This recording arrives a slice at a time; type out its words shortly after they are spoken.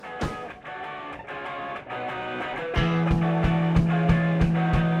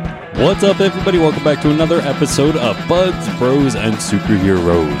What's up, everybody? Welcome back to another episode of Buds, Bros, and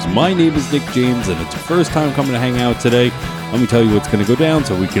Superheroes. My name is Nick James, and it's your first time coming to hang out today. Let me tell you what's going to go down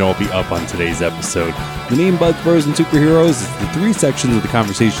so we can all be up on today's episode. The name Buds, Bros, and Superheroes is the three sections of the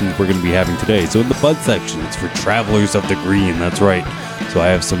conversations we're going to be having today. So in the Bud section, it's for travelers of the green. That's right. So I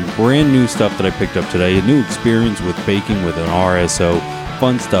have some brand new stuff that I picked up today, a new experience with baking with an RSO,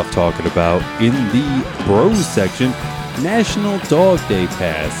 fun stuff talking about. In the Bros section, National Dog Day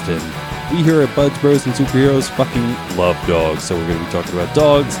passed, and we here at Buds, Bros, and Superheroes fucking love dogs. So we're going to be talking about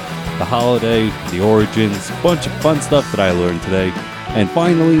dogs, the holiday, the origins, a bunch of fun stuff that I learned today. And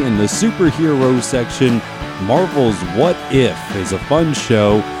finally, in the Superheroes section, Marvel's What If is a fun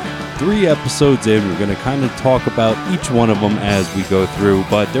show. 3 episodes in, we're going to kind of talk about each one of them as we go through,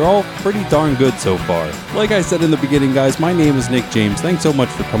 but they're all pretty darn good so far. Like I said in the beginning, guys, my name is Nick James. Thanks so much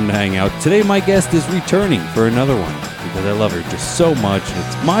for coming to hang out. Today, my guest is returning for another one because I love her just so much.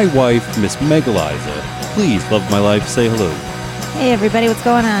 It's my wife, Miss Megaliza. Please, love of my life, say hello. Hey, everybody, what's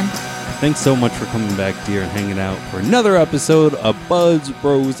going on? Thanks so much for coming back, dear, and hanging out for another episode of Buds,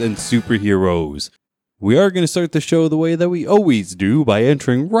 Bros, and Superheroes. We are going to start the show the way that we always do by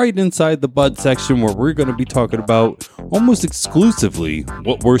entering right inside the Bud section where we're going to be talking about almost exclusively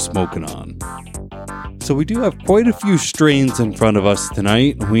what we're smoking on. So we do have quite a few strains in front of us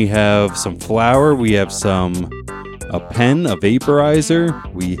tonight. We have some flower, we have a pen, a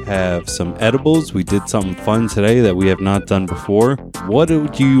vaporizer, we have some edibles. We did something fun today that we have not done before. What do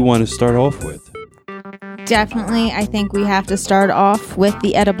you want to start off with? Definitely, I think we have to start off with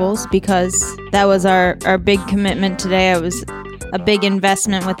the edibles because that was our big commitment today. It was a big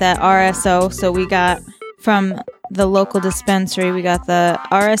investment with that RSO. So we got from the local dispensary, we got the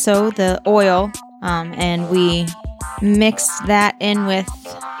RSO, the oil, and we mixed that in with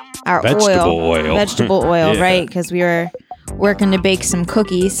our vegetable oil. Vegetable oil, yeah. Right? Because we were working to bake some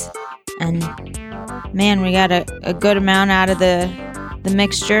cookies. And man, we got a good amount out of the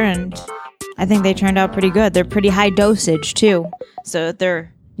mixture, and I think they turned out pretty good. They're pretty high dosage, too. So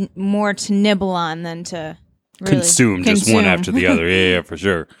they're more to nibble on than to really consume. Just one after the other. Yeah, for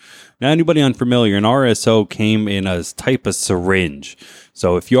sure. Now, anybody unfamiliar, an RSO came in a type of syringe.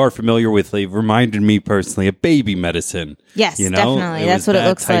 So if you are familiar with it, reminded me personally of baby medicine. Yes, definitely. That's what it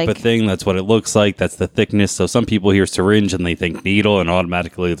looks like. Type of thing. That's what it looks like. That's the thickness. So some people hear syringe and they think needle and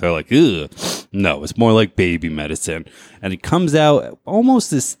automatically they're like, ugh. No, it's more like baby medicine. And it comes out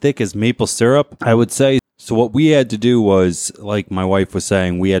almost as thick as maple syrup, I would say. So what we had to do was, like my wife was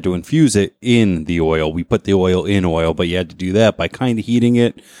saying, we had to infuse it in the oil. We put the oil in oil, but you had to do that by kind of heating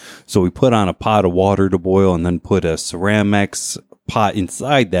it. So we put on a pot of water to boil and then put a Ceramics pot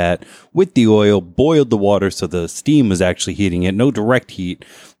inside that with the oil, boiled the water so the steam was actually heating it. No direct heat.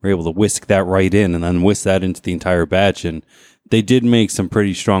 We're able to whisk that right in and then whisk that into the entire batch. And they did make some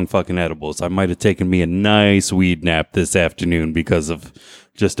pretty strong fucking edibles. I might have taken me a nice weed nap this afternoon because of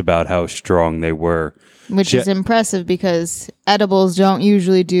just about how strong they were. Which is impressive because edibles don't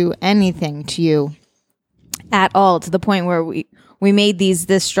usually do anything to you at all, to the point where we made these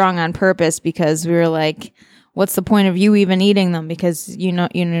this strong on purpose because we were like, what's the point of you even eating them? Because you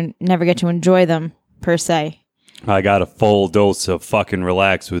never get to enjoy them per se. I got a full dose of fucking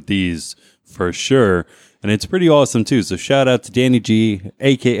relax with these for sure. And it's pretty awesome too. So shout out to Danny G,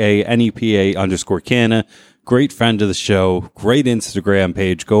 aka NEPA_Canna. Great friend of the show. Great Instagram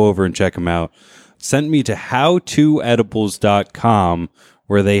page. Go over and check him out. Sent me to howtoedibles.com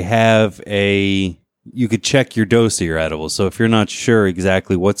where they have you could check your dose of your edibles. So if you're not sure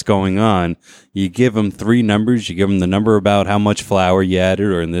exactly what's going on, you give them 3 numbers. You give them the number about how much flour you added,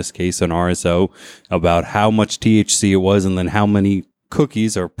 or in this case, an RSO, about how much THC it was, and then how many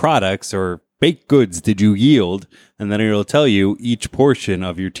cookies or products or baked goods did you yield. And then it'll tell you each portion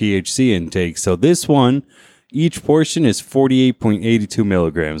of your THC intake. So this one, each portion is 48.82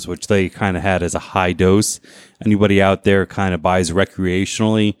 milligrams, which they kind of had as a high dose. Anybody out there kind of buys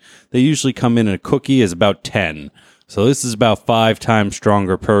recreationally, they usually come in a cookie is about 10. So this is about 5 times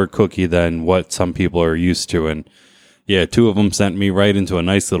stronger per cookie than what some people are used to. And yeah, 2 of them sent me right into a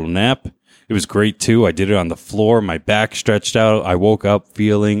nice little nap. It was great too. I did it on the floor. My back stretched out. I woke up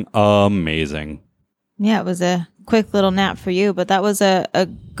feeling amazing. Yeah, it was a quick little nap for you, but that was a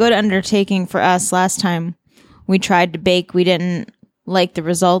good undertaking for us last time. We tried to bake. We didn't like the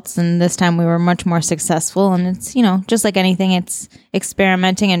results, and this time we were much more successful. And it's, just like anything, it's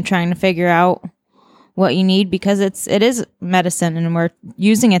experimenting and trying to figure out what you need because it is medicine and we're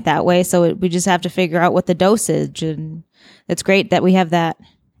using it that way. So we just have to figure out what the dosage, and it's great that we have that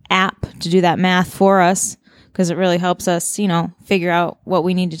app to do that math for us because it really helps us, figure out what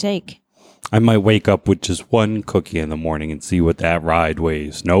we need to take. I might wake up with just one cookie in the morning and see what that ride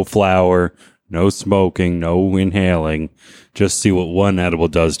weighs. No flour, no smoking, no inhaling. Just see what one edible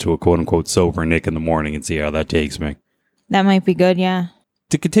does to a quote-unquote sober Nick in the morning and see how that takes me. That might be good, yeah.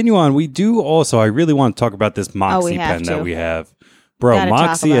 To continue on, we do also, I really want to talk about this Moxie pen that we have. Bro, Gotta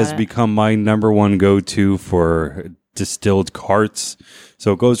Moxie has it. become my number one go-to for distilled carts.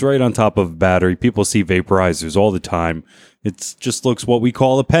 So it goes right on top of a battery. People see vaporizers all the time. It just looks what we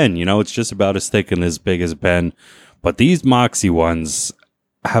call a pen. You know, it's just about as thick and as big as a pen. But these Moxie ones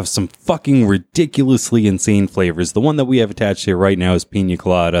have some fucking ridiculously insane flavors. The one that we have attached here right now is Pina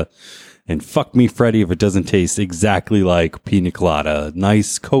Colada. And fuck me, Freddy, if it doesn't taste exactly like Pina Colada.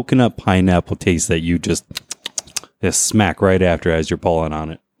 Nice coconut pineapple taste that you just smack right after as you're pulling on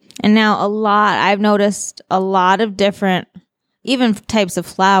it. And now I've noticed a lot of different, even types of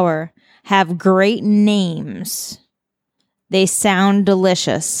flour have great names. They sound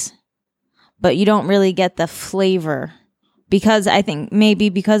delicious, but you don't really get the flavor because I think maybe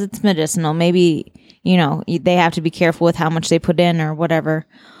because it's medicinal, maybe, you know, they have to be careful with how much they put in or whatever.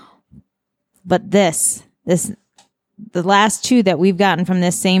 But the last two that we've gotten from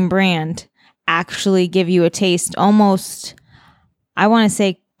this same brand actually give you a taste almost, I want to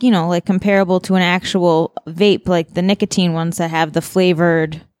say, you know, like comparable to an actual vape, like the nicotine ones that have the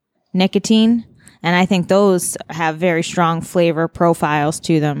flavored nicotine. And I think those have very strong flavor profiles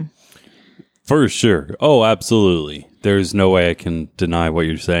to them. For sure. Oh, absolutely. There's no way I can deny what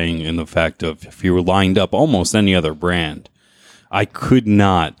you're saying in the fact of if you were lined up almost any other brand, I could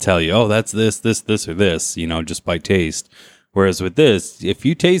not tell you, oh, that's this, or this, you know, just by taste. Whereas with this, if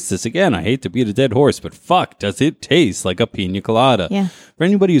you taste this, again, I hate to beat a dead horse, but fuck, does it taste like a pina colada? Yeah. For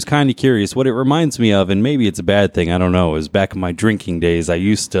anybody who's kind of curious, what it reminds me of, and maybe it's a bad thing, I don't know, is back in my drinking days, I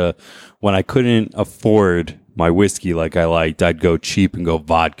used to, when I couldn't afford my whiskey like I liked, I'd go cheap and go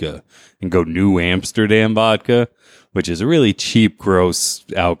vodka and go New Amsterdam vodka, which is a really cheap, gross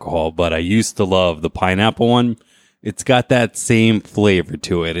alcohol, but I used to love the pineapple one. It's got that same flavor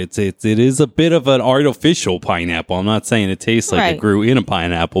to it. It is a bit of an artificial pineapple. I'm not saying it tastes like it grew in a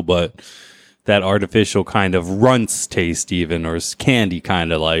pineapple, but that artificial kind of runts taste even, or candy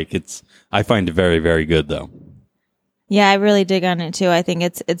kind of like. I find it very, very good though. Yeah, I really dig on it too. I think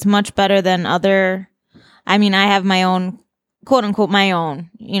it's much better than other. I mean, I have my own, quote unquote, my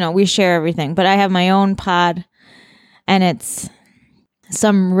own. You know, we share everything, but I have my own pod, and it's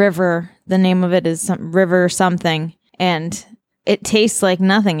some river. The name of it is some river something, and it tastes like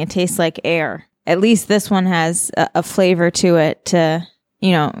nothing. It tastes like air. At least this one has a flavor to it to,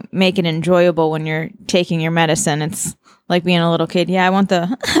 you know, make it enjoyable when you're taking your medicine. It's like being a little kid. Yeah, I want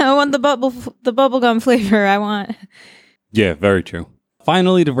the bubble gum flavor. I want. Yeah, very true.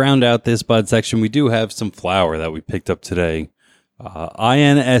 Finally, to round out this bud section, we do have some flour that we picked up today.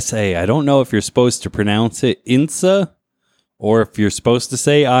 INSA. I don't know if you're supposed to pronounce it INSA or if you're supposed to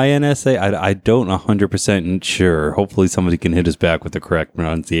say INSA. I don't 100% sure. Hopefully somebody can hit us back with the correct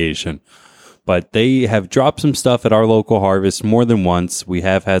pronunciation. But they have dropped some stuff at our local harvest more than once. We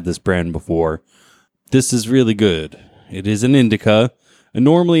have had this brand before. This is really good. It is an indica. And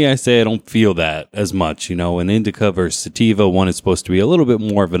normally I say I don't feel that as much. You know, an indica versus sativa, one is supposed to be a little bit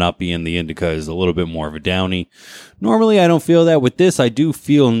more of an uppy and the indica is a little bit more of a downy. Normally I don't feel that. With this, I do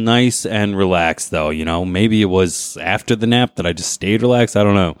feel nice and relaxed though. You know, maybe it was after the nap that I just stayed relaxed. I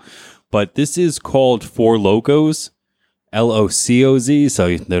don't know. But this is called Four Locos, LOCOZ.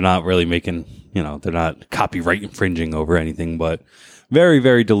 So they're not really making, you know, they're not copyright infringing over anything, but very,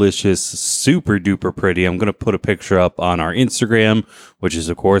 very delicious, super duper pretty. I'm going to put a picture up on our Instagram, which is,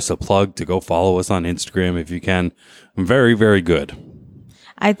 of course, a plug to go follow us on Instagram if you can. Very, very good.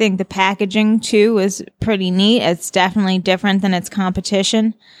 I think the packaging, too, is pretty neat. It's definitely different than its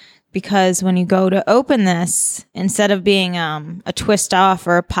competition because when you go to open this, instead of being a twist off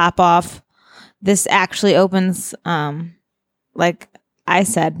or a pop off, this actually opens like I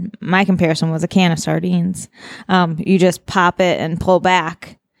said, my comparison was a can of sardines. You just pop it and pull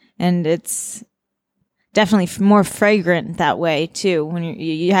back, and it's definitely more fragrant that way too. When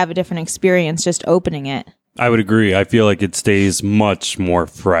you have a different experience just opening it. I would agree. I feel like it stays much more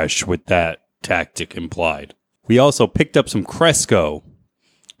fresh with that tactic implied. We also picked up some Cresco.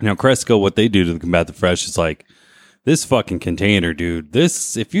 Now, Cresco, what they do to combat the fresh is like this fucking container, dude.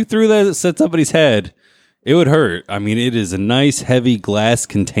 This, if you threw that at somebody's head, it would hurt. I mean, it is a nice, heavy glass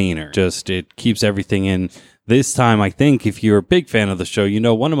container. Just, it keeps everything in. This time, I think, if you're a big fan of the show, you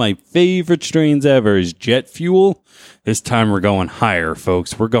know one of my favorite strains ever is Jet Fuel. This time, we're going higher,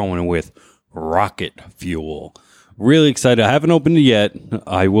 folks. We're going with Rocket Fuel. Really excited. I haven't opened it yet.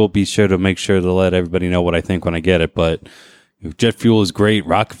 I will be sure to make sure to let everybody know what I think when I get it. But, If jet fuel is great,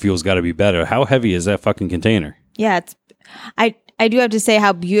 rocket fuel's got to be better. How heavy is that fucking container? Yeah, I do have to say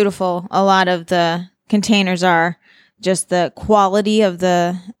how beautiful a lot of the containers are. Just the quality of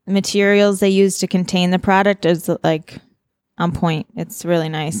the materials they use to contain the product is like on point. It's really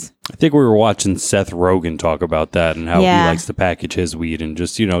nice. I think we were watching Seth Rogen talk about that and how he likes to package his weed and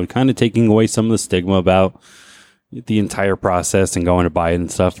just, kind of taking away some of the stigma about the entire process and going to buy it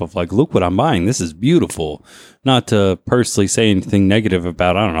and stuff of like, look what I'm buying. This is beautiful. Not to personally say anything negative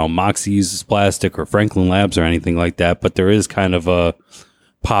about, I don't know, Moxie uses plastic or Franklin Labs or anything like that, but there is kind of a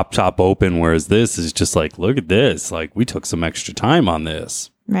pop top open, whereas this is just like, look at this. Like, we took some extra time on this.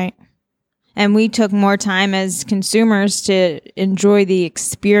 Right. And we took more time as consumers to enjoy the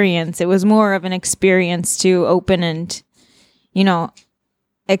experience. It was more of an experience to open and,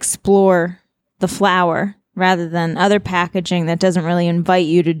 explore the flower rather than other packaging that doesn't really invite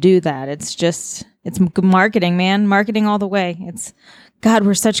you to do that. It's marketing, man. Marketing all the way. God,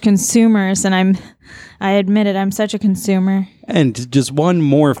 we're such consumers, and I admit it, I'm such a consumer. And just one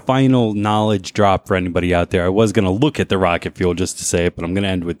more final knowledge drop for anybody out there. I was going to look at the rocket fuel just to say it, but I'm going to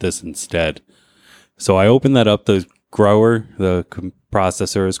end with this instead. So I opened that up, the grower, the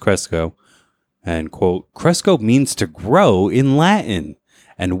processor is Cresco, and quote, Cresco means to grow in Latin.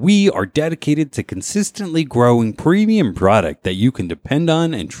 And we are dedicated to consistently growing premium product that you can depend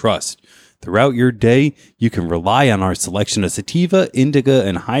on and trust. Throughout your day, you can rely on our selection of sativa, indica,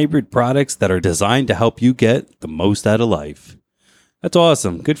 and hybrid products that are designed to help you get the most out of life. That's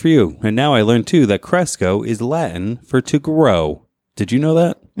awesome. Good for you. And now I learned, too, that Cresco is Latin for to grow. Did you know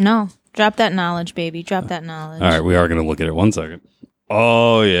that? No. Drop that knowledge, baby. Drop that knowledge. All right, we are going to look at it. 1 second.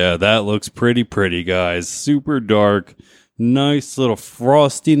 Oh, yeah, that looks pretty, guys. Super dark. Nice little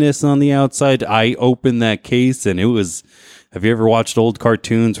frostiness on the outside. I opened that case, and it was... Have you ever watched old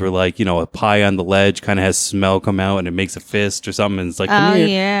cartoons where, like, a pie on the ledge kind of has smell come out and it makes a fist or something? And it's like, come here.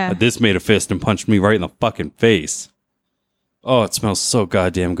 Yeah. This made a fist and punched me right in the fucking face. Oh, it smells so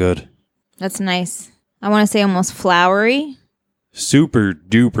goddamn good. That's nice. I want to say almost flowery. Super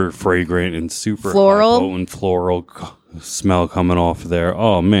duper fragrant and super floral. Potent floral smell coming off there.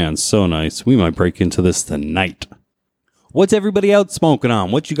 Oh, man, so nice. We might break into this tonight. What's everybody out smoking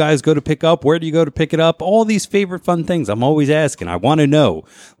on? What you guys go to pick up? Where do you go to pick it up? All these favorite fun things. I'm always asking. I want to know.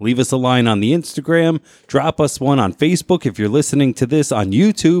 Leave us a line on the Instagram. Drop us one on Facebook. If you're listening to this on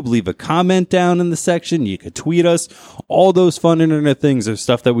YouTube, leave a comment down in the section. You could tweet us. All those fun internet things are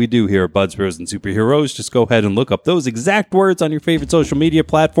stuff that we do here at Buds, Bros, and Superheroes. Just go ahead and look up those exact words on your favorite social media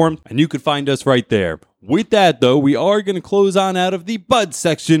platform, and you could find us right there. With that, though, we are going to close on out of the Buds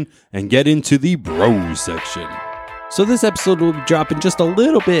section and get into the Bros section. So this episode will be dropping just a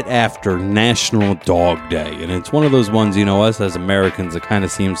little bit after National Dog Day. And it's one of those ones, us as Americans, it kind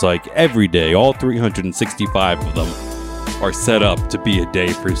of seems like every day, all 365 of them are set up to be a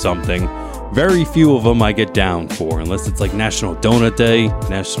day for something. Very few of them I get down for, unless it's like National Donut Day,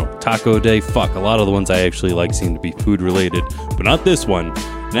 National Taco Day. Fuck, a lot of the ones I actually like seem to be food related, but not this one.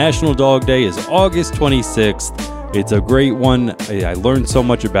 National Dog Day is August 26th. It's a great one. I learned so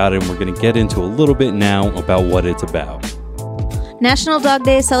much about it, and we're going to get into a little bit now about what it's about. National Dog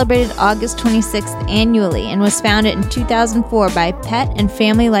Day is celebrated August 26th annually and was founded in 2004 by pet and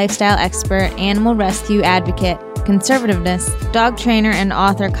family lifestyle expert, animal rescue advocate, conservativeness, dog trainer, and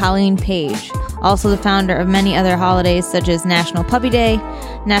author Colleen Page. Also the founder of many other holidays such as National Puppy Day,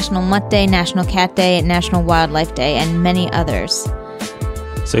 National Mutt Day, National Cat Day, National Wildlife Day, and many others.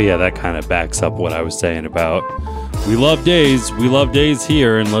 So yeah, that kind of backs up what I was saying about we love days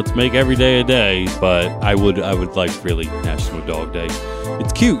here, and let's make every day a day, but I would like really National Dog Day.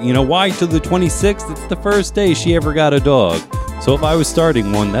 It's cute, why till the 26th? It's the first day she ever got a dog. So if I was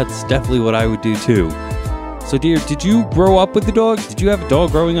starting one, that's definitely what I would do too. So dear, did you grow up with the dog? Did you have a dog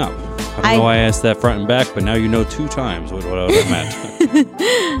growing up? I don't know why I asked that front and back, but now you know 2 times what I meant.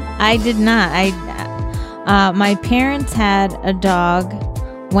 I did not. My parents had a dog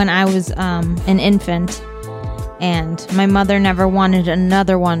when I was an infant, and my mother never wanted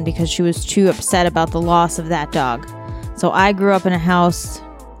another one because she was too upset about the loss of that dog. So I grew up in a house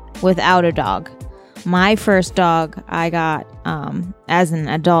without a dog. My first dog I got as an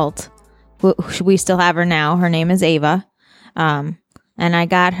adult. We still have her now. Her name is Ava. And I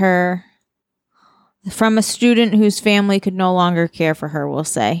got her from a student whose family could no longer care for her, we'll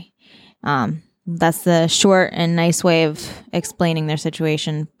say. That's the short and nice way of explaining their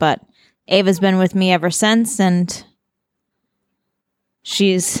situation. But Ava's been with me ever since, and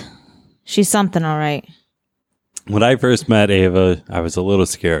she's something, all right. When I first met Ava, I was a little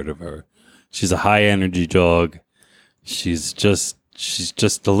scared of her. She's a high energy dog. She's just she's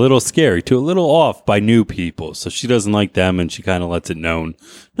just a little scary, a little off by new people. So she doesn't like them, and she kind of lets it known.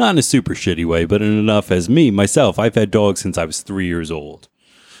 Not in a super shitty way, but in enough as myself, I've had dogs since I was 3 years old.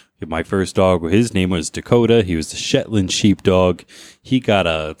 My first dog, his name was Dakota. He was the Shetland sheepdog. He got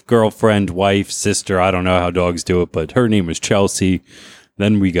a girlfriend, wife, sister. I don't know how dogs do it, but her name was Chelsea.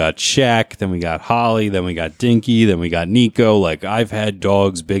 Then we got Shaq. Then we got Holly. Then we got Dinky. Then we got Nico. Like, I've had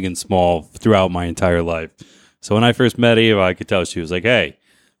dogs big and small throughout my entire life. So when I first met Ava, I could tell she was like, hey,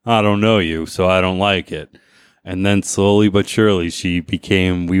 I don't know you, so I don't like it. And then slowly but surely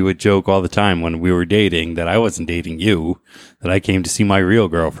we would joke all the time when we were dating that I wasn't dating you, that I came to see my real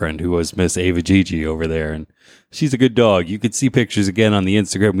girlfriend, who was Miss Ava Gigi over there. And she's a good dog. You could see pictures again on the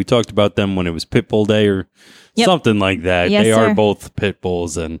Instagram. We talked about them when it was Pitbull Day or something like that. Yes, they sir. are both pit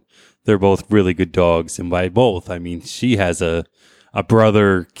bulls, and they're both really good dogs. And by both, I mean she has a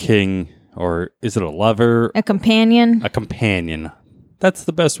brother king, or is it a lover? A companion. A companion. That's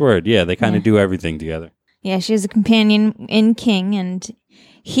the best word. Yeah, they kind of do everything together. Yeah, she's a companion in King, and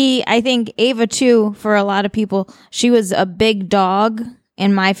I think Ava too, for a lot of people, she was a big dog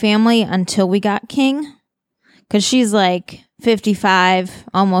in my family until we got King, because she's like 55,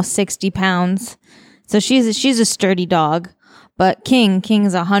 almost 60 pounds. So she's a sturdy dog, but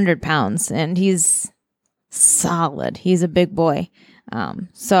King's 100 pounds, and he's solid. He's a big boy.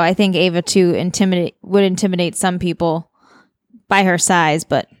 So I think Ava too would intimidate some people by her size,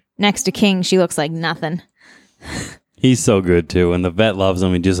 but next to King, she looks like nothing. He's so good too, and the vet loves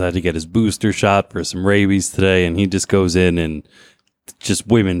him. He just had to get his booster shot for some rabies today, and he just goes in and just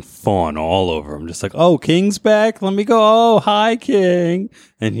women fawn all over him. Just like, oh, King's back. Let me go. Oh, hi, King.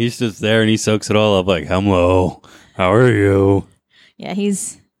 And he's just there, and he soaks it all up like, hello, how are you? Yeah,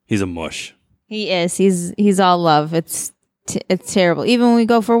 he's a mush. He is. He's all love. It's terrible. Even when we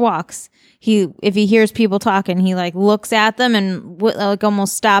go for walks, if he hears people talking, he like looks at them and like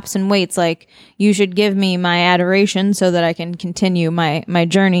almost stops and waits. Like, you should give me my adoration so that I can continue my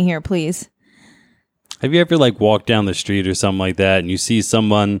journey here, please. Have you ever like walked down the street or something like that, and you see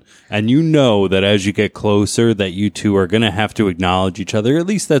someone, and you know that as you get closer, that you two are gonna have to acknowledge each other? At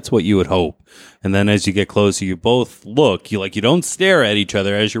least that's what you would hope. And then as you get closer, you both look. You don't stare at each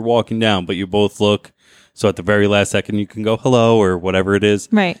other as you're walking down, but you both look. So at the very last second, you can go hello or whatever it is.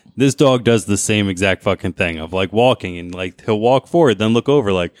 Right. This dog does the same exact fucking thing of like walking, and like he'll walk forward, then look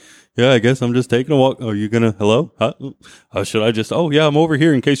over like, yeah, I guess I'm just taking a walk. Are you gonna hello? Should I just? Oh yeah, I'm over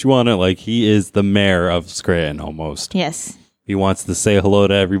here in case you want it. Like, he is the mayor of Scranton almost. Yes. He wants to say hello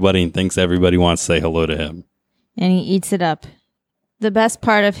to everybody and thinks everybody wants to say hello to him. And he eats it up. The best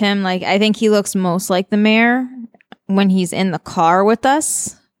part of him, like, I think he looks most like the mayor when he's in the car with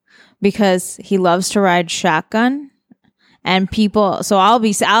us, because he loves to ride shotgun, and so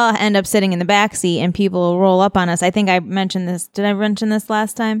I'll end up sitting in the back seat, and people will roll up on us. I think I mentioned this. Did I mention this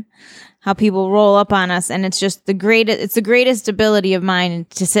last time? How people roll up on us, and it's just the greatest ability of mine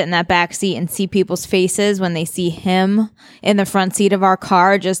to sit in that back seat and see people's faces when they see him in the front seat of our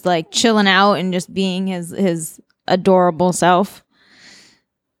car, just like chilling out and just being his adorable self.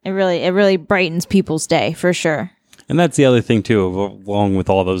 It really brightens people's day for sure. And that's the other thing, too, along with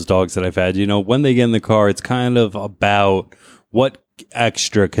all those dogs that I've had. When they get in the car, it's kind of about what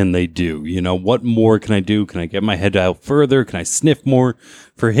extra can they do? What more can I do? Can I get my head out further? Can I sniff more?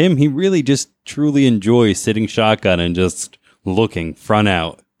 For him, he really just truly enjoys sitting shotgun and just looking front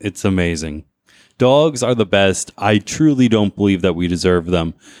out. It's amazing. Dogs are the best. I truly don't believe that we deserve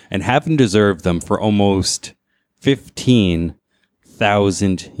them, and haven't deserved them for almost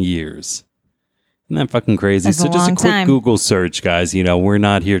 15,000 years. Isn't that fucking crazy? That's so just a quick time. Google search, guys. We're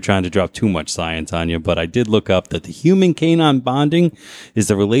not here trying to drop too much science on you, but I did look up that the human canine bonding is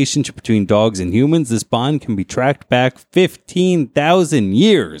the relationship between dogs and humans. This bond can be tracked back 15,000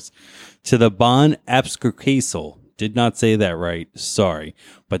 years to the Bon Apscurcasel. Did not say that right. Sorry.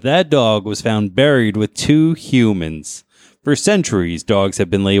 But that dog was found buried with 2 humans. For centuries, dogs have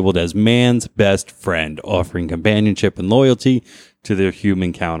been labeled as man's best friend, offering companionship and loyalty to their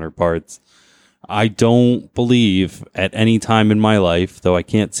human counterparts. I don't believe at any time in my life, though I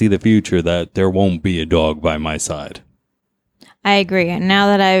can't see the future, that there won't be a dog by my side. I agree. And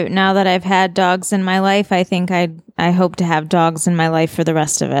now that I've had dogs in my life, I think I hope to have dogs in my life for the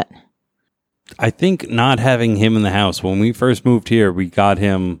rest of it. I think not having him in the house, when we first moved here, we got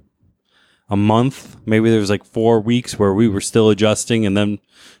him a month. Maybe there was like 4 weeks where we were still adjusting, and then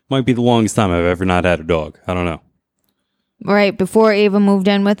might be the longest time I've ever not had a dog. I don't know. Right before Ava moved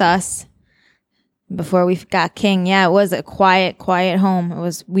in with us. Before we got King, it was a quiet home. It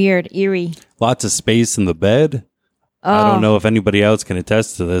was weird, eerie. Lots of space in the bed. I don't know if anybody else can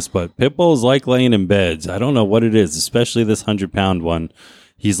attest to this, but pit bulls like laying in beds. I don't know what it is, especially this 100-pound one.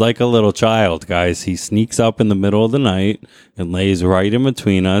 He's like a little child, guys. He sneaks up in the middle of the night and lays right in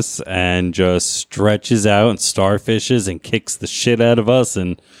between us and just stretches out and starfishes and kicks the shit out of us.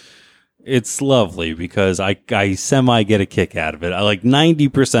 And it's lovely because I semi get a kick out of it. I like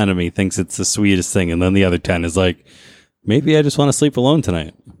 90% of me thinks it's the sweetest thing. And then the other 10 is like, maybe I just want to sleep alone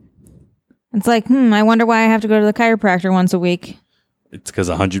tonight. It's like, I wonder why I have to go to the chiropractor once a week. It's because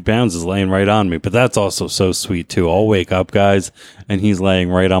 100 pounds is laying right on me. But that's also so sweet, too. I'll wake up, guys, and he's laying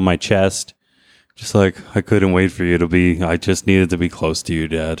right on my chest. Just like, I couldn't wait for you to be. I just needed to be close to you,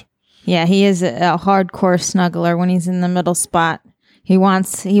 Dad. Yeah, he is a hardcore snuggler when he's in the middle spot. He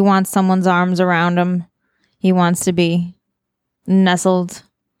wants someone's arms around him. He wants to be nestled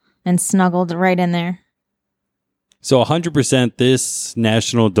and snuggled right in there. So 100% this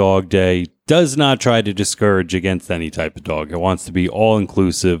National Dog Day does not try to discourage against any type of dog. It wants to be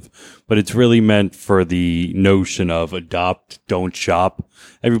all-inclusive, but it's really meant for the notion of adopt, don't shop.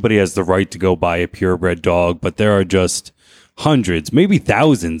 Everybody has the right to go buy a purebred dog, but there are just hundreds, maybe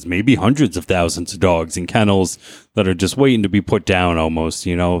thousands, maybe hundreds of thousands of dogs in kennels that are just waiting to be put down almost.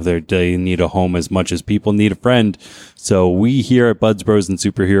 You know, they need a home as much as people need a friend. So we here at Buds, Bros, and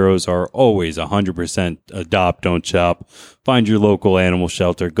Superheroes are always 100% adopt, don't shop. Find your local animal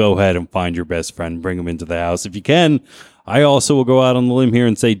shelter. Go ahead and find your best friend. Bring them into the house. If you can, I also will go out on the limb here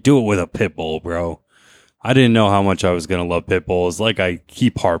and say, do it with a pit bull, bro. I didn't know how much I was going to love pit bulls. Like I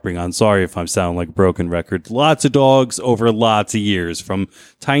keep harping on. Sorry if I'm sounding like a broken record. Lots of dogs over lots of years, from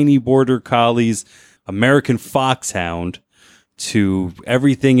tiny border collies, American foxhound, to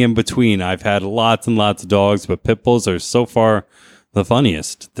everything in between. I've had lots and lots of dogs, but pit bulls are so far the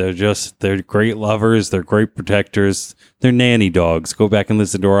funniest. They're great lovers. They're great protectors. They're nanny dogs. Go back and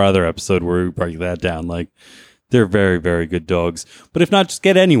listen to our other episode where we break that down. Like, they're very, very good dogs. But if not, just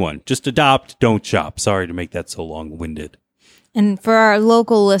get anyone. Just adopt, don't shop. Sorry to make that so long-winded. And for our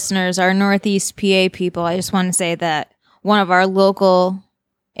local listeners, our Northeast PA people, I just want to say that one of our local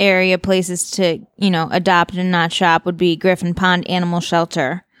area places to, adopt and not shop would be Griffin Pond Animal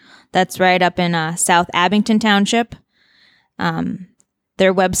Shelter. That's right up in South Abington Township.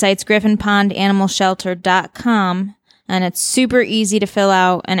 Their website's griffinpondanimalshelter.com, and it's super easy to fill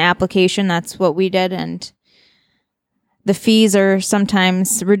out an application. That's what we did, and the fees are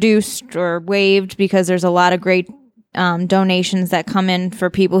sometimes reduced or waived because there's a lot of great donations that come in for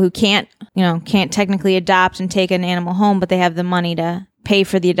people who can't technically adopt and take an animal home, but they have the money to pay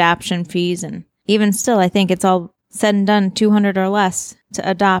for the adoption fees. And even still, I think it's all said and done, $200 or less to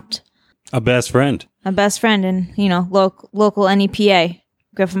adopt a best friend. And, local NEPA,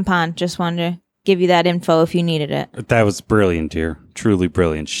 Griffin Pond. Just wanted to give you that info if you needed it. That was brilliant, dear. Truly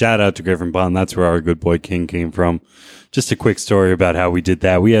brilliant. Shout out to Griffin Pond. That's where our good boy King came from. Just a quick story about how we did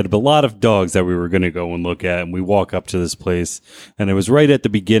that. We had a lot of dogs that we were going to go and look at, and we walk up to this place, and it was right at the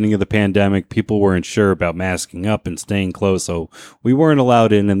beginning of the pandemic. People weren't sure about masking up and staying close, so we weren't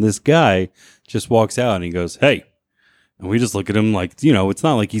allowed in, and this guy just walks out, and he goes, "Hey." And we just look at him like, it's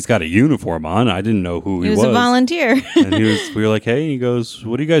not like he's got a uniform on. I didn't know who he was. He was a volunteer. And we were like, hey, and he goes,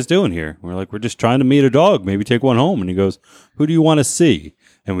 what are you guys doing here? We're like, we're just trying to meet a dog, maybe take one home. And he goes, who do you want to see?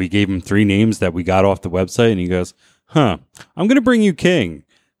 And we gave him 3 names that we got off the website. And he goes, I'm going to bring you King.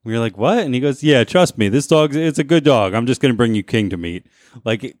 We were like, what? And he goes, yeah, trust me, this dog, it's a good dog. I'm just going to bring you King to meet.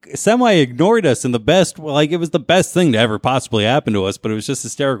 Like, semi ignored us in the best, like, it was the best thing to ever possibly happen to us, but it was just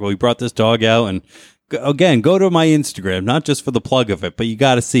hysterical. He brought this dog out, and again, go to my Instagram, not just for the plug of it, but you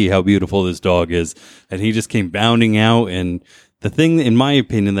got to see how beautiful this dog is. And he just came bounding out. And the thing, in my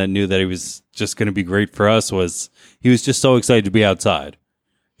opinion, that knew that he was just going to be great for us was he was just so excited to be outside.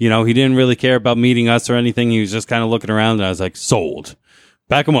 He didn't really care about meeting us or anything. He was just kind of looking around, and I was like, sold.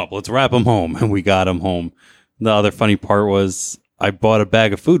 Back him up. Let's wrap him home. And we got him home. The other funny part was I bought a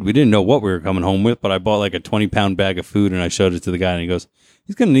bag of food. We didn't know what we were coming home with, but I bought like a 20-pound bag of food, and I showed it to the guy, and he goes,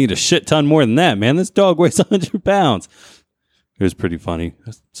 he's going to need a shit ton more than that, man. This dog weighs 100 pounds. It was pretty funny.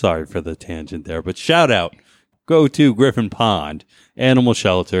 Sorry for the tangent there, but shout out. Go to Griffin Pond Animal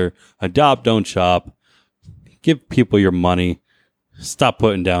Shelter. Adopt, don't shop. Give people your money. Stop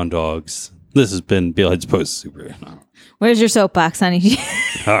putting down dogs. This has been Buds, Bros, Super. Where's your soapbox, honey?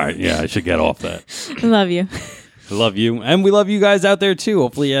 All right, yeah, I should get off that. I love you. I love you. And we love you guys out there, too.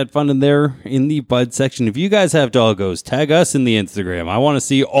 Hopefully you had fun in there in the Bud section. If you guys have doggos, tag us in the Instagram. I want to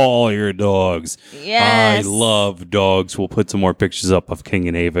see all your dogs. Yes. I love dogs. We'll put some more pictures up of King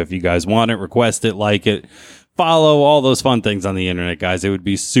and Ava. If you guys want it, request it, like it. Follow all those fun things on the internet, guys. It would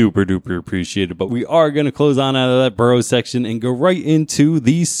be super duper appreciated. But we are going to close on out of that Burrows section and go right into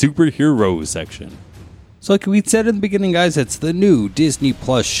the Superheroes section. So like we said in the beginning, guys, it's the new Disney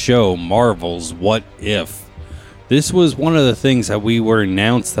Plus show, Marvel's What If. This was one of the things that we were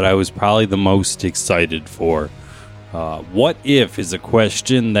announced that I was probably the most excited for. What if is a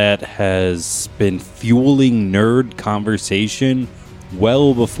question that has been fueling nerd conversation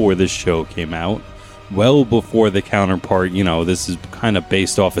well before this show came out, well before the counterpart. This is kind of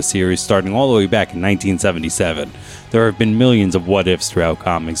based off a series starting all the way back in 1977. There have been millions of what ifs throughout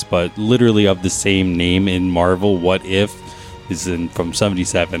comics, but literally of the same name in Marvel, What If is from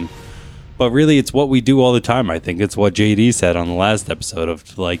 77. But really, it's what we do all the time. I think it's what JD said on the last episode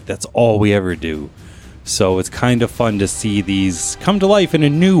of like, that's all we ever do. So it's kind of fun to see these come to life in a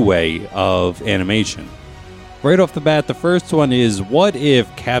new way of animation. Right off the bat, the first one is, what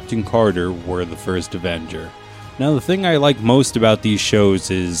if Captain Carter were the first Avenger? Now, the thing I like most about these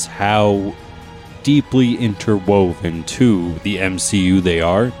shows is how deeply interwoven to the MCU they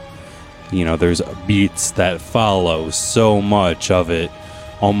are. There's beats that follow so much of it,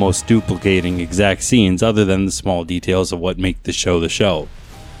 almost duplicating exact scenes other than the small details of what make the show.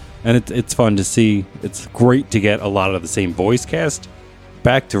 And it's fun to see. It's great to get a lot of the same voice cast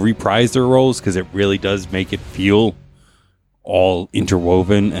back to reprise their roles, because it really does make it feel all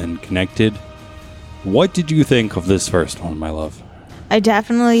interwoven and connected. What did you think of this first one, my love? I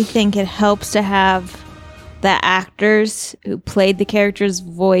definitely think it helps to have the actors who played the characters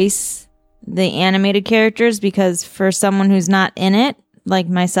voice the animated characters, because for someone who's not in it, like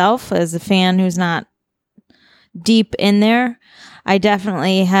myself, as a fan who's not deep in there, I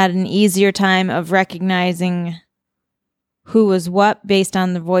definitely had an easier time of recognizing who was what based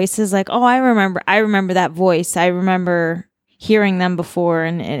on the voices. Like, oh, I remember that voice. I remember hearing them before,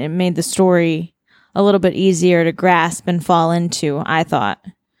 and it made the story a little bit easier to grasp and fall into, I thought.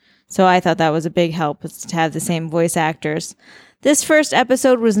 So I thought that was a big help, was to have the same voice actors. This first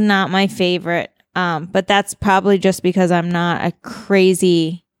episode was not my favorite, but that's probably just because I'm not a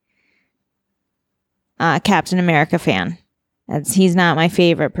crazy Captain America fan. He's not my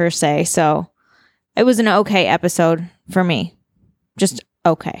favorite per se, so it was an okay episode for me. Just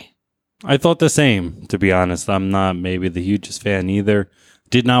okay. I thought the same, to be honest. I'm not maybe the hugest fan either.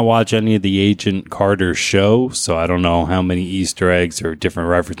 Did not watch any of the Agent Carter show, so I don't know how many Easter eggs or different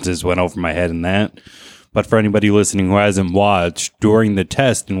references went over my head in that. But for anybody listening who hasn't watched, during the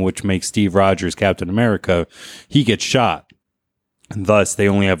test in which makes Steve Rogers Captain America, he gets shot. And thus, they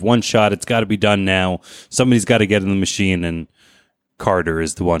only have one shot. It's got to be done now. Somebody's got to get in the machine, and Carter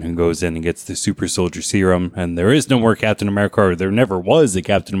is the one who goes in and gets the super soldier serum. And there is no more Captain America, or there never was a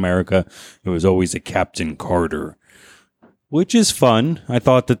Captain America. It was always a Captain Carter, which is fun. I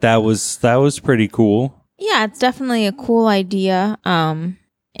thought that was pretty cool. Yeah, it's definitely a cool idea.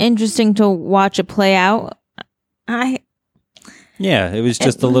 Interesting to watch it play out. Yeah, it was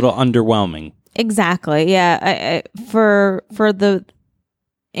just a little underwhelming. Exactly. Yeah, for the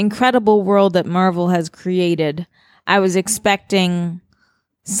incredible world that Marvel has created, I was expecting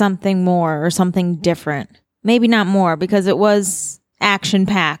something more or something different. Maybe not more, because it was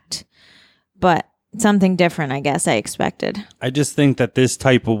action-packed, but something different, I guess, I expected. I just think that this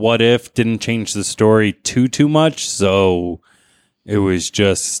type of what if didn't change the story too much, so it was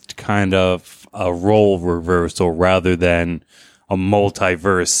just kind of a role reversal rather than a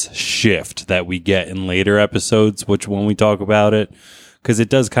multiverse shift that we get in later episodes, which when we talk about it, because it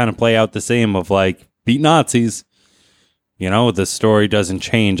does kind of play out the same of like, beat Nazis. The story doesn't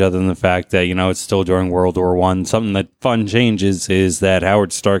change other than the fact that, it's still during World War I. Something that fun changes is that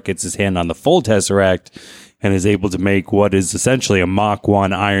Howard Stark gets his hand on the full Tesseract and is able to make what is essentially a Mach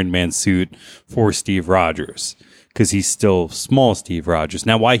 1 Iron Man suit for Steve Rogers, because he's still small Steve Rogers.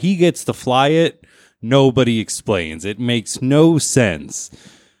 Now, why he gets to fly it, nobody explains. It makes no sense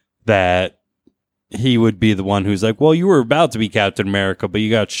that he would be the one who's like, well, you were about to be Captain America, but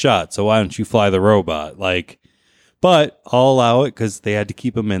you got shot, so why don't you fly the robot? But I'll allow it because they had to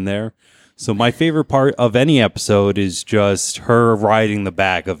keep him in there. So my favorite part of any episode is just her riding the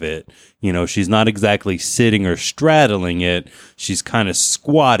back of it. She's not exactly sitting or straddling it. She's kind of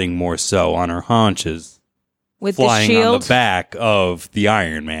squatting more so on her haunches. With flying the shield? On the back of the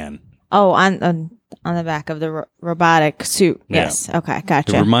Iron Man. Oh, on the back of the robotic suit. Yeah. Yes. Okay,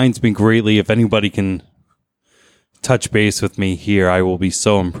 gotcha. It reminds me greatly, if anybody can touch base with me here, I will be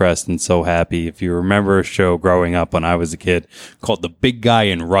so impressed and so happy. If you remember a show growing up when I was a kid called The Big Guy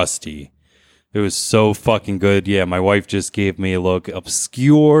and Rusty, it was so fucking good. Yeah, my wife just gave me a look.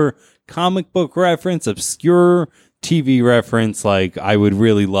 Obscure comic book reference, obscure TV reference. I would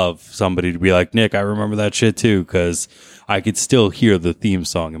really love somebody to be like, Nick, I remember that shit too, because I could still hear the theme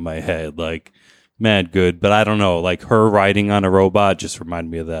song in my head. Mad good, but I don't know. Her riding on a robot just reminded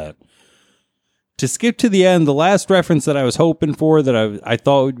me of that. to skip to the end, the last reference that I was hoping for that I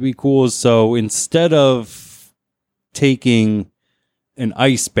thought would be cool is, so instead of taking an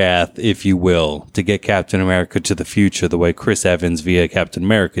ice bath, if you will, to get Captain America to the future the way Chris Evans via Captain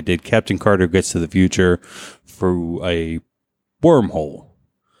America did, Captain Carter gets to the future through a wormhole,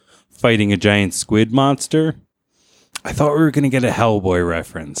 fighting a giant squid monster. I thought we were going to get a Hellboy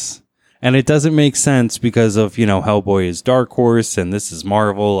reference. And it doesn't make sense because of, Hellboy is Dark Horse and this is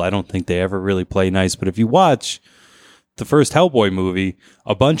Marvel. I don't think they ever really play nice. But if you watch the first Hellboy movie,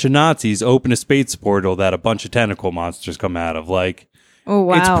 a bunch of Nazis open a space portal that a bunch of tentacle monsters come out of. Oh,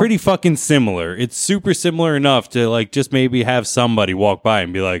 wow. It's pretty fucking similar. It's super similar enough to just maybe have somebody walk by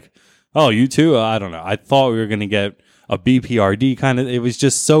and be like, oh, you too? I don't know. I thought we were going to get a BPRD kind of. It was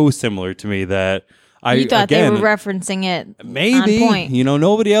just so similar to me that you thought they were referencing it. Maybe. On point.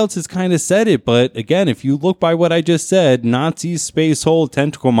 Nobody else has kind of said it. But again, if you look by what I just said, Nazi space hole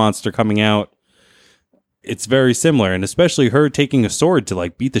tentacle monster coming out, it's very similar. And especially her taking a sword to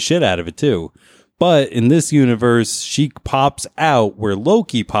beat the shit out of it too. But in this universe, she pops out where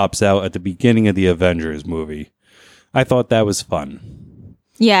Loki pops out at the beginning of the Avengers movie. I thought that was fun.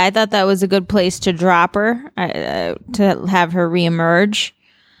 Yeah, I thought that was a good place to drop her, to have her reemerge.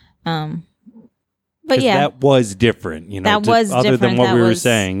 But yeah, that was different, that was other different. than what we were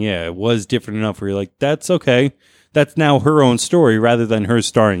saying. Yeah, it was different enough where you're like, that's okay. That's now her own story rather than her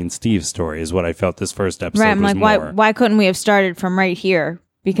starring in Steve's story, is what I felt this first episode. Right, I'm was like, more. why couldn't we have started from right here?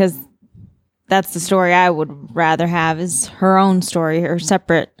 Because that's the story I would rather have, is her own story, her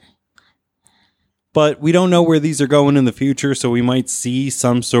separate. But we don't know where these are going in the future, so we might see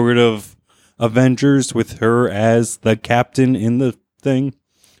some sort of Avengers with her as the captain in the thing.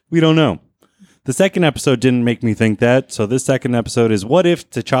 We don't know. The second episode didn't make me think that, so this second episode is, what if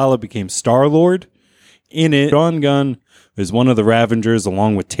T'Challa became Star-Lord? In it, Sean Gunn is one of the Ravengers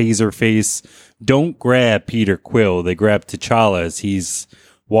along with Taserface. Don't grab Peter Quill. They grab T'Challa as he's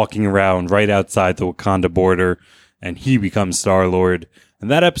walking around right outside the Wakanda border, and he becomes Star-Lord. And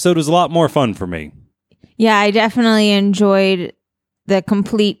that episode was a lot more fun for me. Yeah, I definitely enjoyed the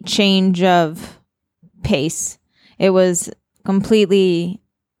complete change of pace. It was completely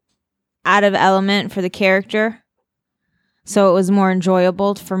out of element for the character. So it was more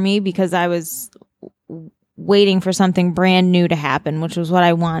enjoyable for me because I was waiting for something brand new to happen, which was what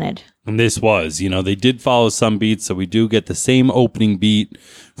I wanted. And this was, they did follow some beats, so we do get the same opening beat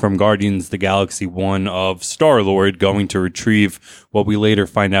from Guardians of the Galaxy 1 of Star-Lord going to retrieve what we later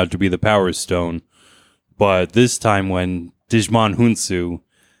find out to be the Power Stone. But this time when Djimon Hounsou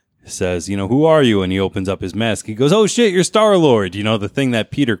says, who are you? And he opens up his mask. He goes, oh shit, you're Star-Lord. The thing that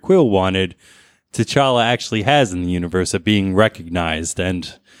Peter Quill wanted, T'Challa actually has in the universe of being recognized.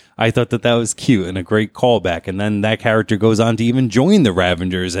 And I thought that was cute and a great callback. And then that character goes on to even join the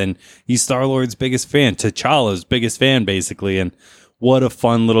Ravengers, and he's Star-Lord's biggest fan, T'Challa's biggest fan, basically. And what a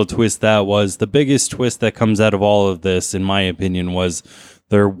fun little twist that was. The biggest twist that comes out of all of this, in my opinion, was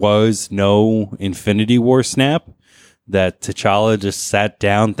there was no Infinity War snap. That T'Challa just sat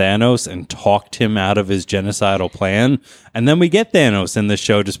down Thanos and talked him out of his genocidal plan. And then we get Thanos in this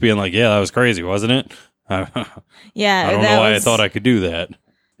show just being like, yeah, that was crazy, wasn't it? Yeah. I don't know why I thought I could do that.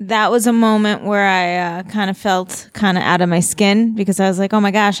 That was a moment where I kind of felt kind of out of my skin because I was like, oh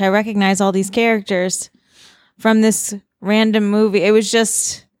my gosh, I recognize all these characters from this random movie. It was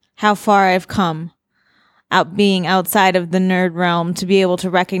just how far I've come out being outside of the nerd realm to be able to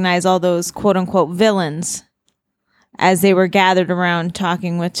recognize all those quote unquote villains as they were gathered around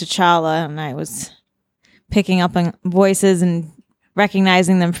talking with T'Challa, and I was picking up on voices and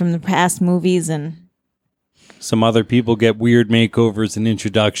recognizing them from the past movies. And some other people get weird makeovers and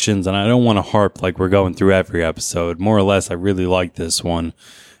introductions, and I don't want to harp like we're going through every episode. More or less, I really like this one,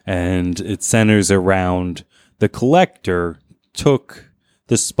 and it centers around the Collector took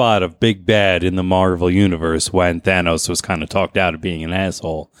the spot of Big Bad in the Marvel Universe when Thanos was kind of talked out of being an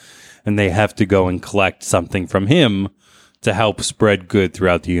asshole. And they have to go and collect something from him to help spread good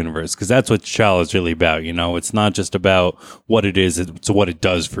throughout the universe. Because that's what T'Challa is really about, It's not just about what it is, it's what it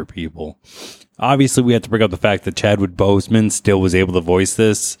does for people. Obviously, we have to bring up the fact that Chadwick Boseman still was able to voice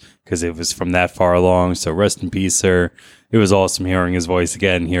this because it was from that far along. So rest in peace, sir. It was awesome hearing his voice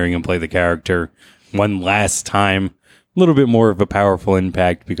again, hearing him play the character one last time. A little bit more of a powerful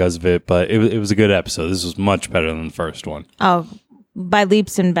impact because of it, but it was a good episode. This was much better than the first one. Oh, by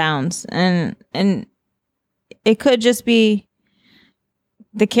leaps and bounds. And it could just be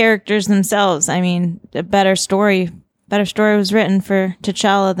the characters themselves. I mean, a better story was written for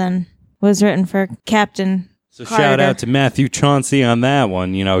T'Challa than was written for Captain So Carter. shout out to Matthew Chauncey on that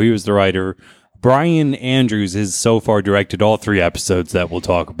one. He was the writer. Brian Andrews has so far directed all 3 episodes that we'll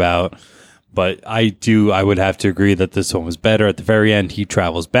talk about. But I would have to agree that this one was better. At the very end, he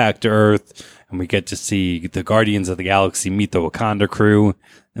travels back to Earth, and we get to see the Guardians of the Galaxy meet the Wakanda crew.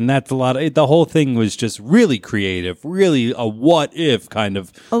 And that's a lot of, the whole thing was just really creative, really a what if kind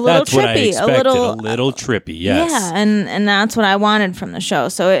of. A little that's what I trippy, expected. A little trippy, yes. Yeah, and that's what I wanted from the show.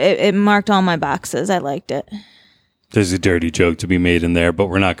 So it marked all my boxes. I liked it. There's a dirty joke to be made in there, but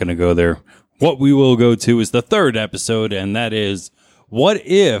we're not going to go there. What we will go to is the third episode, and that is, what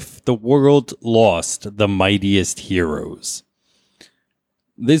if the world lost the mightiest heroes?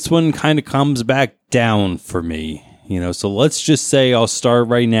 This one kind of comes back down for me, so let's just say I'll start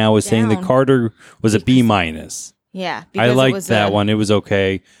right now with saying that Carter was a B-. Yeah. I liked that one. It was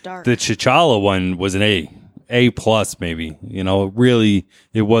okay. Dark. The T'Challa one was an A+ maybe. Really,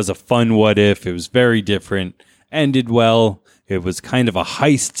 it was a fun what if. It was very different. Ended well. It was kind of a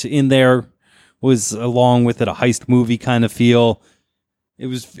heist in there. Was along with it a heist movie kind of feel. It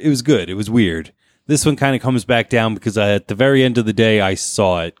was good. It was weird. This one kind of comes back down because at the very end of the day, I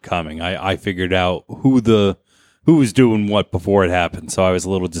saw it coming. I figured out who was doing what before it happened. So I was a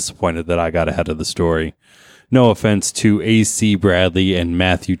little disappointed that I got ahead of the story. No offense to AC Bradley and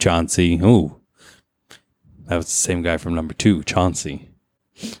Matthew Chauncey. Ooh, that was the same guy from number 2, Chauncey.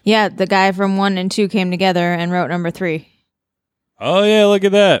 Yeah, the guy from 1 and 2 came together and wrote number 3. Oh yeah, look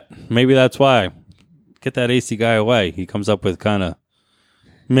at that. Maybe that's why. Get that AC guy away. He comes up with kind of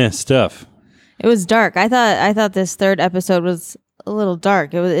meh stuff. It was dark. I thought this third episode was a little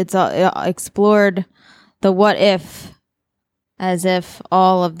dark. It explored the what if, as if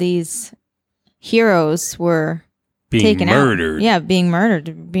all of these heroes were being murdered. Yeah, being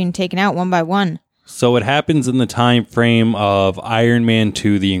murdered, being taken out one by one. So it happens in the time frame of Iron Man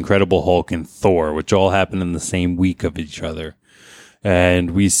 2, The Incredible Hulk, and Thor, which all happen in the same week of each other.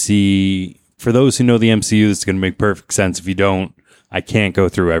 And we see, for those who know the MCU, this is going to make perfect sense. If you don't, I can't go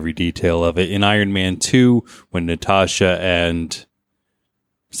through every detail of it. In Iron Man 2, when Natasha and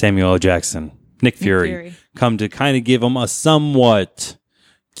Samuel L. Jackson, Nick Fury, come to kind of give him a somewhat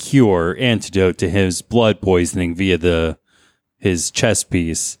antidote to his blood poisoning via his chest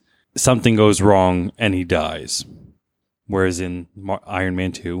piece, something goes wrong and he dies. Whereas in Iron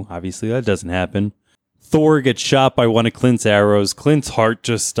Man 2, obviously that doesn't happen. Thor gets shot by one of Clint's arrows. Clint's heart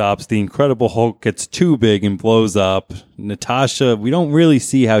just stops. The Incredible Hulk gets too big and blows up. Natasha, we don't really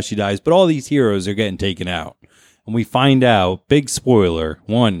see how she dies, but all these heroes are getting taken out. And we find out, big spoiler,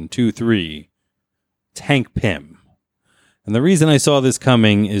 1, 2, 3, it's Hank Pym. And the reason I saw this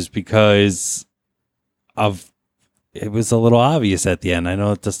coming is because it was a little obvious at the end. I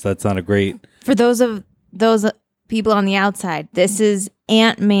know that's not a great... For those people on the outside, this is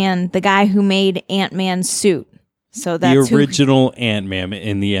Ant-Man, the guy who made Ant-Man's suit. So that's the original Ant-Man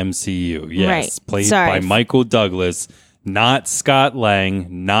in the MCU. Yes, right. Played by Michael Douglas, not Scott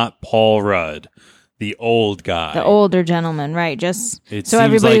Lang, not Paul Rudd, the old guy, the older gentleman. Right? Just it so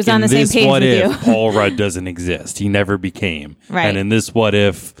everybody was on the same page what with if you. Paul Rudd doesn't exist. He never became. Right. And in this what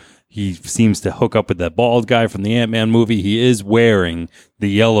if, he seems to hook up with that bald guy from the Ant-Man movie. He is wearing the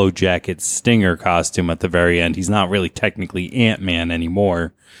Yellow Jacket Stinger costume at the very end. He's not really technically Ant-Man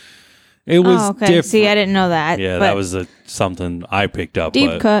anymore. It was okay. different. See, I didn't know that. Yeah, that was something I picked up.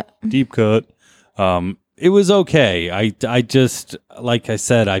 Deep cut. It was okay. I just, like I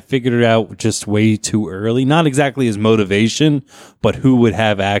said, I figured it out just way too early. Not exactly as motivation, but who would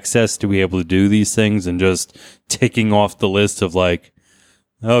have access to be able to do these things, and just ticking off the list of like,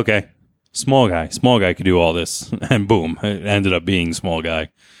 okay, small guy could do all this, and boom, it ended up being small guy.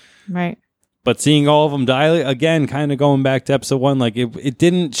 Right. But seeing all of them die, again, kind of going back to episode 1, like it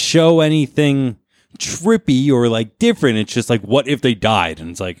didn't show anything trippy or like different. It's just like, what if they died? And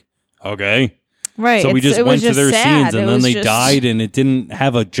it's like, okay. Right. So we just went to their sad. scenes, and then they died, and it didn't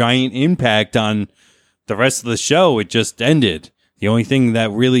have a giant impact on the rest of the show. It just ended. The only thing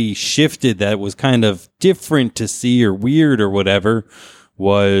that really shifted that was kind of different to see or weird or whatever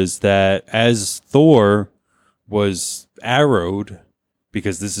was that as Thor was arrowed,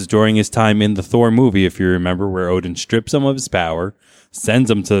 because this is during his time in the Thor movie, if you remember, where Odin strips him of his power, sends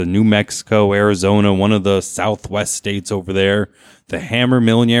him to New Mexico, Arizona, one of the southwest states over there. The hammer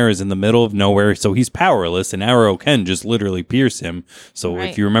Mjolnir is in the middle of nowhere, so he's powerless, and arrow can just literally pierce him. So right.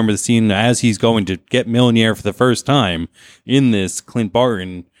 If you remember the scene as he's going to get Mjolnir for the first time in this, Clint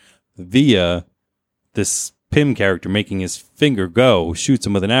Barton, via this Pym character making his finger go, shoots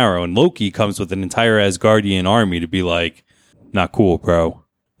him with an arrow, and Loki comes with an entire Asgardian army to be like, not cool, bro.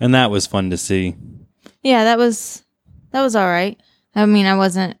 And that was fun to see. Yeah, that was all right. I mean, I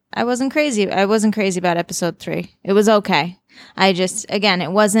wasn't crazy. I wasn't crazy about episode 3. It was okay. Again,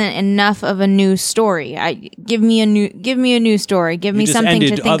 it wasn't enough of a new story. Give me a new story. Give me something to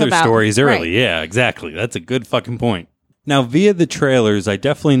think about. Other stories early. Right. Yeah, exactly. That's a good fucking point. Now, via the trailers, I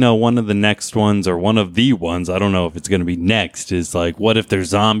definitely know one of the next ones, or one of the ones, I don't know if it's going to be next, is like, what if they're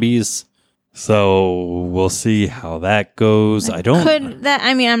zombies? So we'll see how that goes.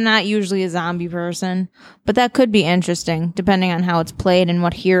 I'm not usually a zombie person, but that could be interesting depending on how it's played and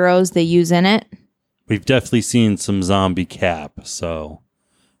what heroes they use in it. We've definitely seen some zombie Cap, so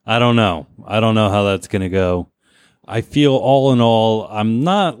I don't know. I don't know how that's going to go. I feel all in all, I'm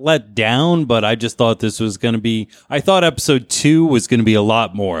not let down, but I just thought this was going to be, I thought episode 2 was going to be a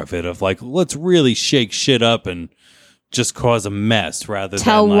lot more of it, of like, let's really shake shit up and just cause a mess rather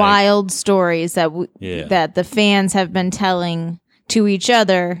tell than wild stories that that the fans have been telling to each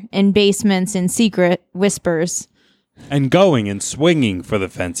other in basements in secret whispers. And going and swinging for the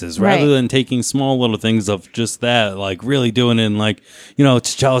fences rather than taking small little things of just that, like really doing it. And like,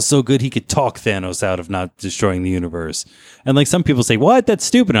 T'Challa's so good he could talk Thanos out of not destroying the universe. And like some people say, what? That's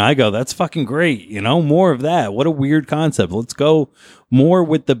stupid. And I go, that's fucking great. More of that. What a weird concept. Let's go more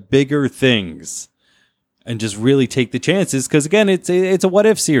with the bigger things and just really take the chances. Because again, it's a what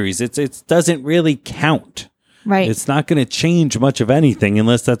if series. It doesn't really count. Right. It's not going to change much of anything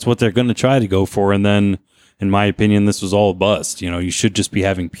unless that's what they're going to try to go for. And then, in my opinion, this was all a bust. You should just be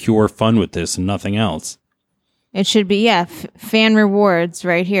having pure fun with this and nothing else. It should be, fan rewards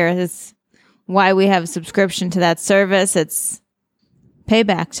right here. That's why we have a subscription to that service. It's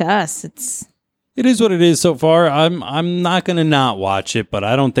payback to us. It is what it is so far. I'm not going to not watch it, but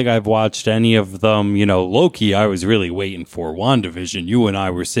I don't think I've watched any of them. Loki, I was really waiting for. WandaVision, you and I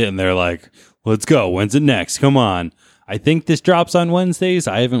were sitting there like, let's go. When's it next? Come on. I think this drops on Wednesdays.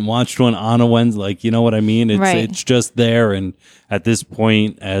 I haven't watched one on a Wednesday. Like, you know what I mean? It's just there. And at this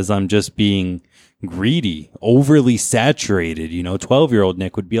point, as I'm just being greedy, overly saturated, 12-year-old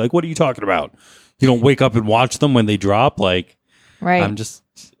Nick would be like, what are you talking about? You don't wake up and watch them when they drop? Like, right.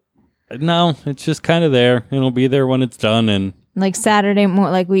 No, it's just kind of there. It'll be there when it's done. And like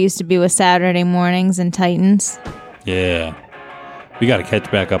like we used to be with Saturday mornings and Titans. Yeah. We got to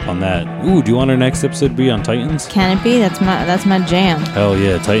catch back up on that. Ooh, do you want our next episode to be on Titans? Can it be? That's my jam. Hell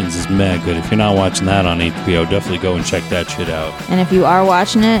yeah, Titans is mad good. If you're not watching that on HBO, definitely go and check that shit out. And if you are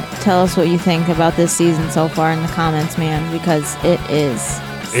watching it, tell us what you think about this season so far in the comments, man, because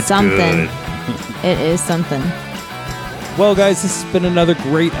it's something. Good. It is something. Well, guys, this has been another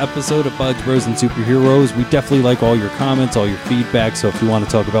great episode of Buds, Bros, and Superheroes. We definitely like all your comments, all your feedback. So if you want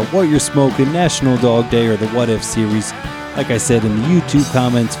to talk about what you're smoking, National Dog Day, or the What If series, like I said, in the YouTube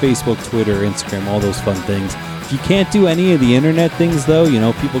comments, Facebook, Twitter, Instagram, all those fun things. If you can't do any of the internet things, though,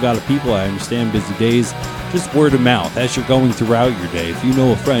 people got people. I understand busy days. Just word of mouth as you're going throughout your day. If you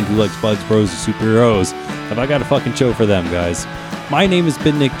know a friend who likes Buds, Bros, or Superheroes, then I got a fucking show for them, guys. My name has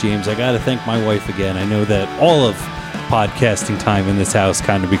been Nick James. I got to thank my wife again. I know that all of podcasting time in this house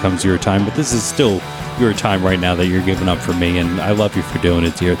kind of becomes your time, but this is still your time right now that you're giving up for me, and I love you for doing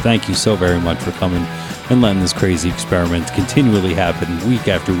it, dear. Thank you so very much for coming and letting this crazy experiment continually happen week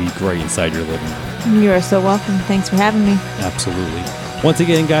after week right inside your living room. You are so welcome. Thanks for having me. Absolutely. Once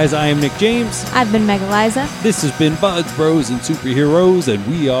again, guys, I am Nick James. I've been Megaliza. This has been Buds, Bros, and Superheroes, and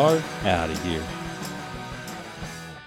we are out of here.